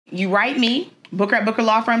You write me,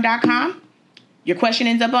 booker@bookerlawfirm.com. Your question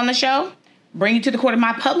ends up on the show. Bring you to the court of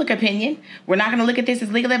my public opinion. We're not going to look at this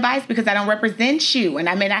as legal advice because I don't represent you and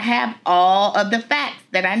I may not have all of the facts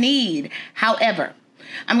that I need. However,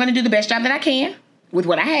 I'm going to do the best job that I can with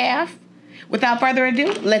what I have. Without further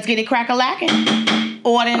ado, let's get it crack-a-lacking.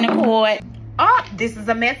 Order in the court. Oh, this is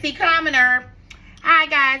a messy commoner. Hi,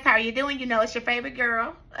 guys. How are you doing? You know it's your favorite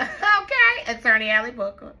girl. Okay, Attorney Allie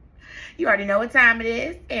Booker. You already know what time it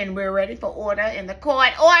is, and we're ready for order in the court.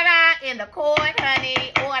 Order in the court,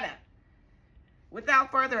 honey. Order.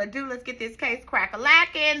 Without further ado, let's get this case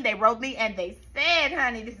crack-a-lacking. They wrote me and they said,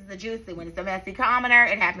 honey, this is a juicy one. It's a messy commoner.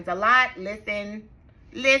 It happens a lot. Listen.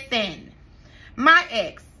 My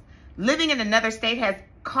ex, living in another state, has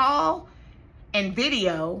call and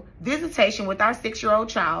video visitation with our 6-year-old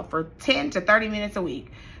child for 10 to 30 minutes a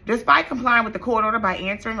week. Despite complying with the court order by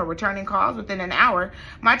answering or returning calls within an hour,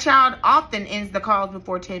 my child often ends the calls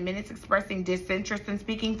before 10 minutes, expressing disinterest in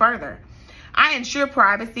speaking further. I ensure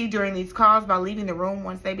privacy during these calls by leaving the room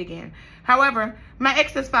once they begin. However, my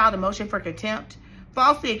ex has filed a motion for contempt,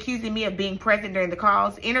 falsely accusing me of being present during the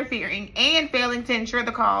calls, interfering, and failing to ensure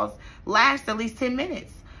the calls last at least 10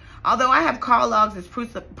 minutes. Although I have call logs as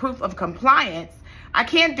proof of compliance, I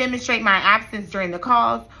can't demonstrate my absence during the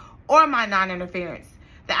calls or my non-interference.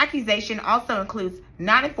 The accusation also includes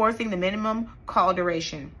not enforcing the minimum call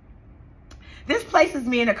duration. This places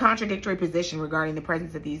me in a contradictory position regarding the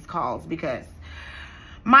presence of these calls because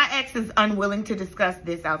my ex is unwilling to discuss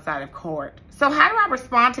this outside of court. So how do I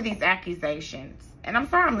respond to these accusations? And I'm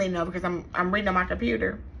sorry I'm leaning over because I'm reading on my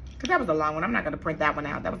computer. Because that was a long one. I'm not going to print that one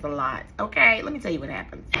out. That was a lot. Okay, let me tell you what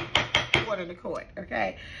happens. Order to court,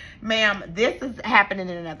 okay? Ma'am, this is happening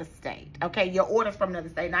in another state, okay? Your order's from another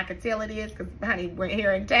state, and I can tell it is because, honey, we're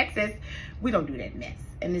here in Texas. We don't do that mess,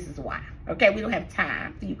 and this is why, okay? We don't have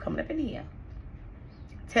time for you coming up in here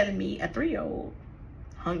telling me a 3-year-old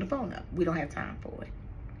hung the phone up. We don't have time for it,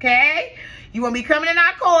 okay? You won't be coming in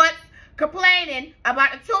our courts complaining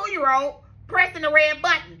about a 2-year-old pressing the red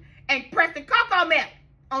button and pressing cocoa milk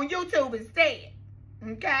on YouTube instead,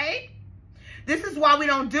 okay? This is why we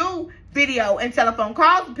don't do video and telephone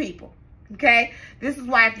calls with people, okay? This is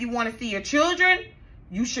why if you want to see your children,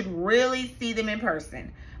 you should really see them in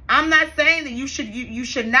person. I'm not saying that you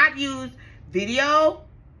should not use video,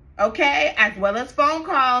 okay, as well as phone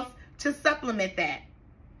calls to supplement that.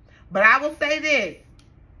 But I will say this.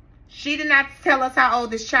 She did not tell us how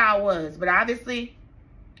old this child was, but obviously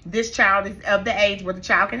this child is of the age where the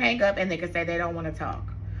child can hang up and they can say they don't want to talk.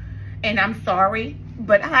 And I'm sorry,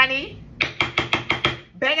 but honey,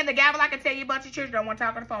 banging the gavel, I can tell you a bunch of children don't want to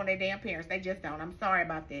talk on the phone. They damn parents. They just don't. I'm sorry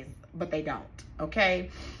about this, but they don't, okay?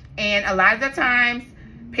 And a lot of the times,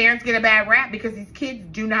 parents get a bad rap because these kids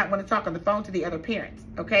do not want to talk on the phone to the other parents,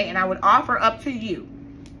 okay? And I would offer up to you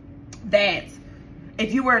that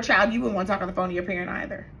if you were a child, you wouldn't want to talk on the phone to your parent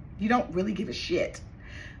either. You don't really give a shit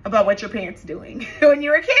about what your parents doing. When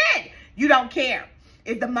you're a kid, you don't care.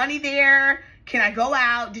 Is the money there? Can I go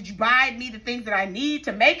out? Did you buy me the things that I need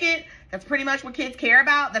to make it? That's pretty much what kids care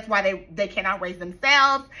about. That's why they cannot raise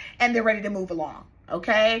themselves and they're ready to move along,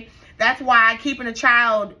 okay? That's why keeping a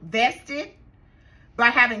child vested by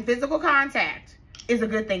having physical contact is a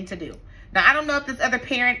good thing to do. Now, I don't know if this other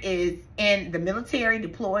parent is in the military,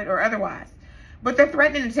 deployed, or otherwise, but they're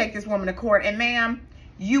threatening to take this woman to court. And ma'am,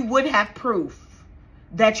 you would have proof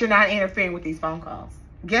that you're not interfering with these phone calls.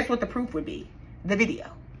 Guess what the proof would be? The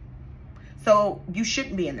video. So you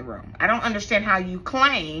shouldn't be in the room. I don't understand how you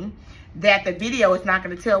claim that the video is not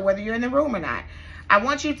going to tell whether you're in the room or not. I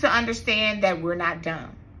want you to understand that we're not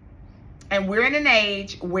dumb. And we're in an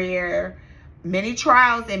age where many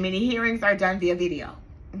trials and many hearings are done via video,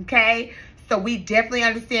 okay? So we definitely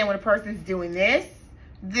understand when a person's doing this,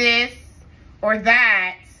 or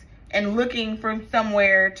that, and looking from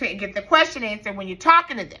somewhere to get the question answered when you're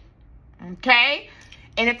talking to them, okay?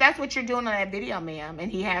 And if that's what you're doing on that video, ma'am,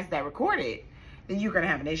 and he has that recorded, then you're going to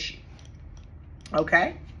have an issue,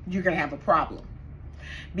 okay? You're going to have a problem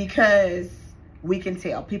because we can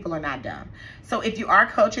tell people are not dumb. So if you are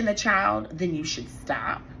coaching the child, then you should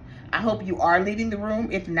stop. I hope you are leaving the room.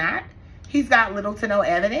 If not, he's got little to no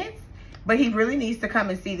evidence, but he really needs to come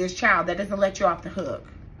and see this child. That doesn't let you off the hook,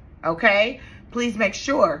 okay? Please make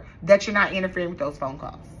sure that you're not interfering with those phone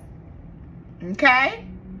calls, okay?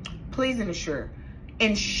 Please ensure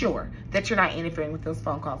that you're not interfering with those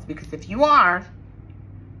phone calls, because if you are,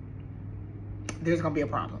 there's going to be a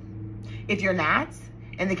problem. If you're not,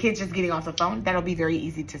 and the kid's just getting off the phone, that'll be very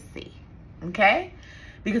easy to see, okay?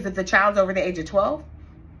 Because if the child's over the age of 12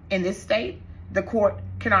 in this state, the court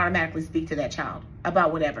can automatically speak to that child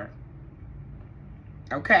about whatever,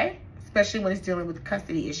 okay? especially when it's dealing with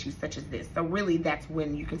custody issues such as this. So really, that's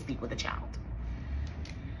when you can speak with a child.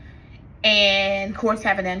 And courts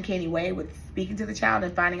have an uncanny way with speaking to the child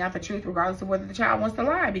and finding out the truth regardless of whether the child wants to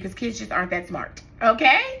lie, because kids just aren't that smart,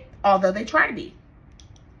 okay? Although they try to be.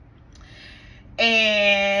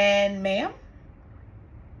 And ma'am,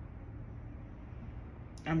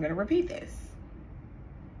 I'm going to repeat this.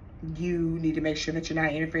 You need to make sure that you're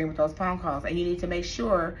not interfering with those phone calls, and you need to make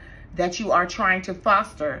sure that you are trying to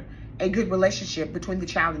foster a good relationship between the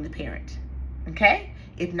child and the parent, okay?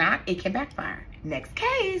 If not, it can backfire. Next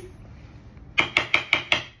case.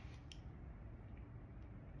 Because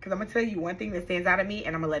I'm going to tell you one thing that stands out at me,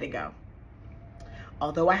 and I'm going to let it go.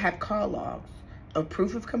 Although I have call logs of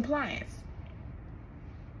proof of compliance,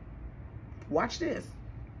 watch this.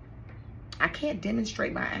 I can't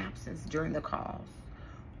demonstrate my absence during the calls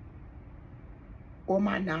or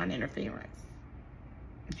my non-interference.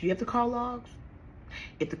 Do you have the call logs?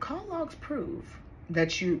 If the call logs prove that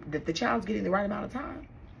the child's getting the right amount of time,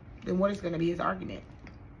 then what is going to be his argument?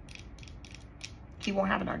 He won't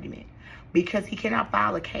have an argument, because he cannot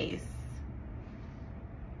file a case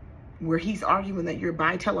where he's arguing that you're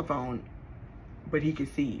by telephone, but he can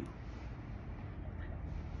see you.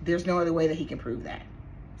 There's no other way that he can prove that.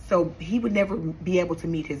 So he would never be able to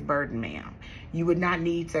meet his burden, ma'am. You would not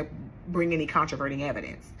need to bring any controverting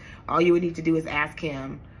evidence. All you would need to do is ask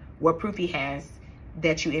him what proof he has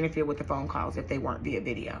that you interfere with the phone calls if they weren't via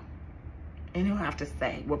video. And he'll have to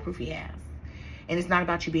say what proof he has. And it's not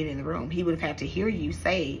about you being in the room. He would have had to hear you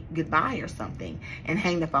say goodbye or something and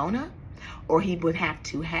hang the phone up. Or he would have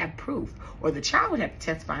to have proof. Or the child would have to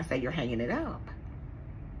testify and say you're hanging it up.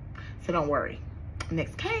 So don't worry.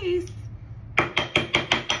 Next case.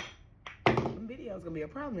 Video is going to be a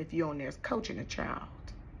problem if you're on there coaching a child.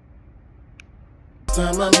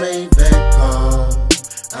 Time I made that call,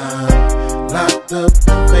 I'm locked up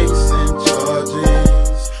and facing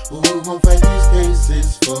charges. Who gon' fight these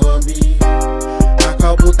cases for me? I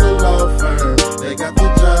called Booker Law Firm, they got the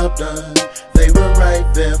job done. They were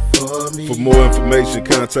right there for me. For more information,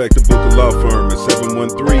 contact the Booker Law Firm at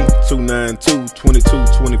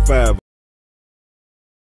 713-292-2225.